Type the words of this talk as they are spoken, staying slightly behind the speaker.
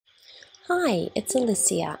Hi, it's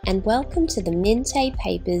Alicia and welcome to the Mintay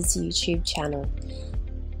Papers YouTube channel.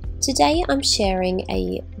 Today I'm sharing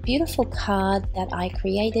a beautiful card that I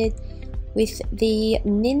created with the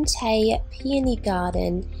Mintay Peony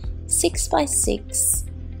Garden 6x6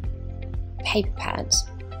 paper pad.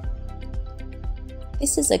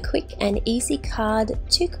 This is a quick and easy card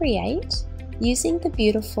to create using the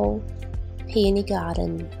beautiful Peony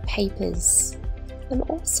Garden papers. I'm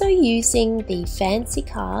also using the fancy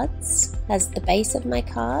cards as the base of my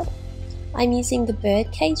card. I'm using the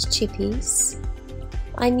Birdcage Chippies.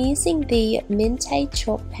 I'm using the Mintay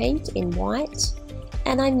chalk paint in white,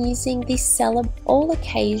 and I'm using the Celebrate All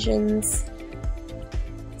Occasions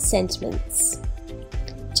sentiments.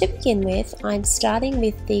 To begin with, I'm starting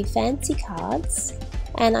with the fancy cards,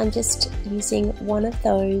 and I'm just using one of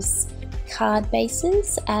those card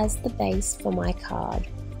bases as the base for my card.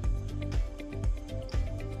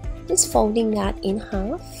 Just folding that in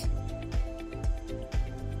half,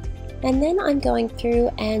 and then I'm going through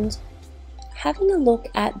and having a look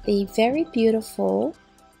at the very beautiful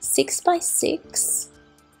 6x6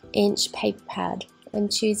 inch paper pad. I'm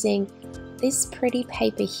choosing this pretty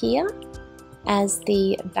paper here as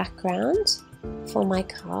the background for my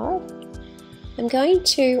card. I'm going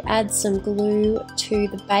to add some glue to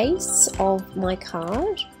the base of my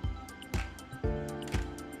card.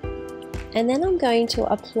 And then I'm going to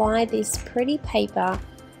apply this pretty paper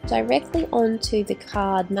directly onto the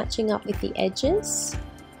card, matching up with the edges.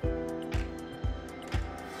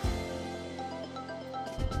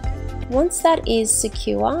 Once that is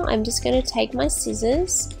secure, I'm just going to take my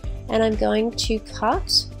scissors and I'm going to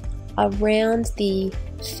cut around the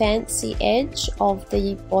fancy edge of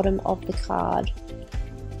the bottom of the card.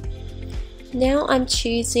 Now I'm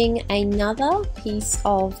choosing another piece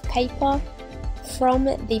of paper from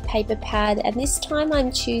the paper pad, and this time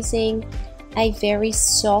I'm choosing a very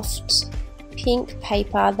soft pink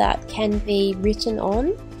paper that can be written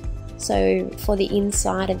on, so for the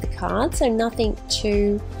inside of the card, so nothing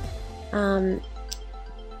too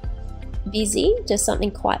busy, just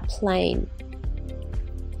something quite plain.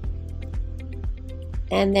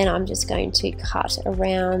 And then I'm just going to cut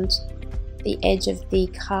around the edge of the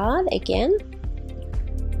card again.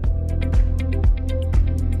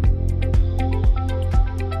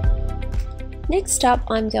 Next up,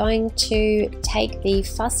 I'm going to take the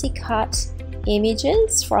fussy cut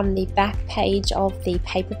images from the back page of the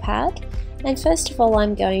paper pad, and first of all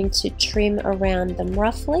I'm going to trim around them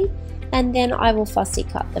roughly, and then I will fussy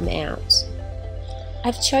cut them out.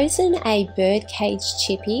 I've chosen a Birdcage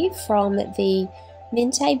chippy from the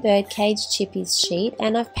Mintay Birdcage Chippies sheet,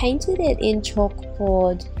 and I've painted it in chalk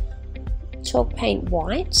paint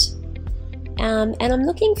white, and I'm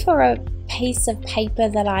looking for a piece of paper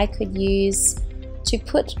that I could use to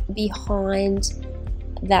put behind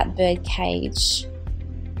that bird cage.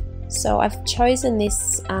 So I've chosen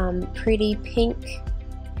this pretty pink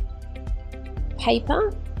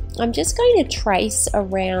paper. I'm just going to trace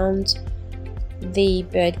around the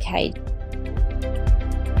bird cage.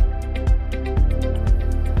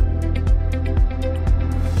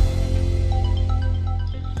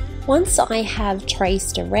 Once I have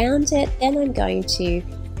traced around it, then I'm going to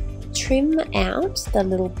trim out the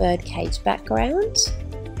little birdcage background.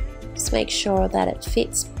 Just make sure that it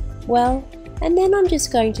fits well, and then I'm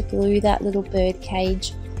just going to glue that little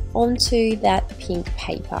birdcage onto that pink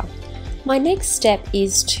paper. My next step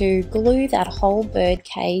is to glue that whole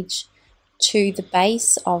birdcage to the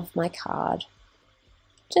base of my card,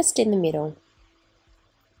 just in the middle.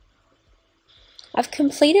 I've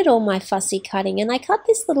completed all my fussy cutting, and I cut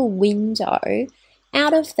this little window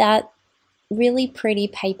out of that really pretty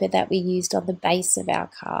paper that we used on the base of our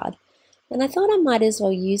card, and I thought I might as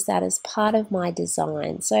well use that as part of my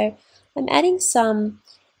design. So I'm adding some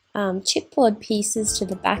chipboard pieces to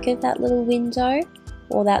the back of that little window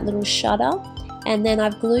or that little shutter, and then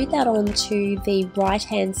I've glued that onto the right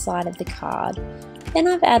hand side of the card. Then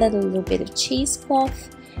I've added a little bit of cheesecloth,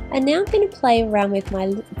 and now I'm going to play around with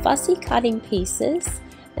my fussy cutting pieces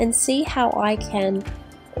and see how I can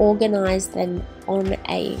organize them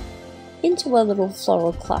into a little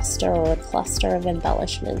floral cluster or a cluster of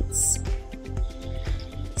embellishments.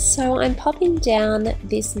 So I'm popping down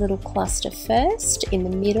this little cluster first in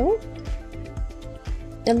the middle,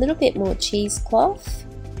 a little bit more cheesecloth.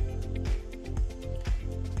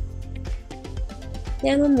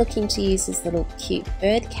 Now I'm looking to use this little cute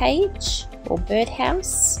bird cage or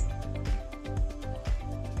birdhouse.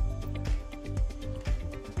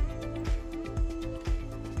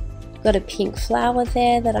 Got a pink flower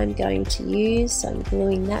there that I'm going to use, so I'm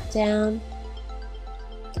gluing that down.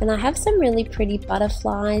 And I have some really pretty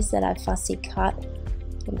butterflies that I fussy cut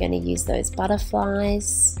I'm going to use those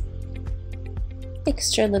butterflies,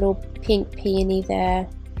 extra little pink peony there,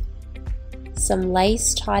 some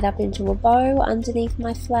lace tied up into a bow underneath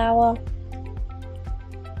my flower,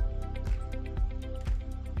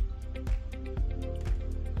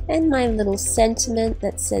 and my little sentiment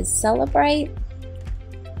that says celebrate.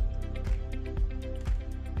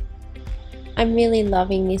 I'm really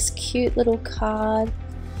loving this cute little card.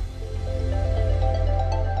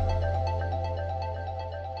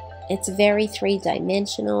 It's very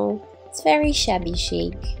three-dimensional. It's very shabby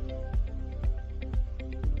chic.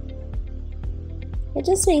 It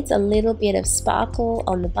just needs a little bit of sparkle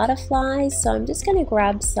on the butterflies, so I'm just going to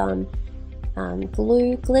grab some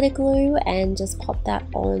glitter glue, and just pop that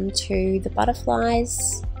onto the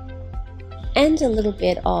butterflies, and a little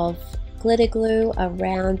bit of glitter glue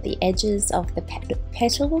around the edges of the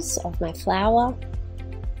petals of my flower.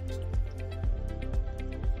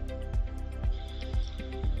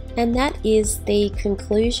 And that is the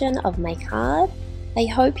conclusion of my card. I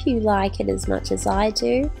hope you like it as much as I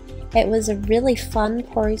do. It was a really fun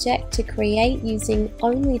project to create using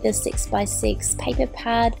only the 6x6 paper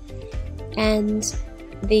pad and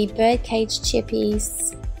the Birdcage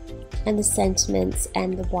Chippies and the sentiments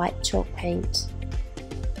and the white chalk paint.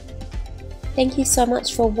 Thank you so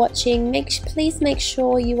much for watching. Please make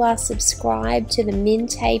sure you are subscribed to the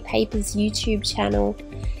Mintay Papers YouTube channel,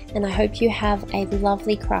 and I hope you have a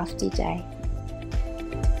lovely crafty day.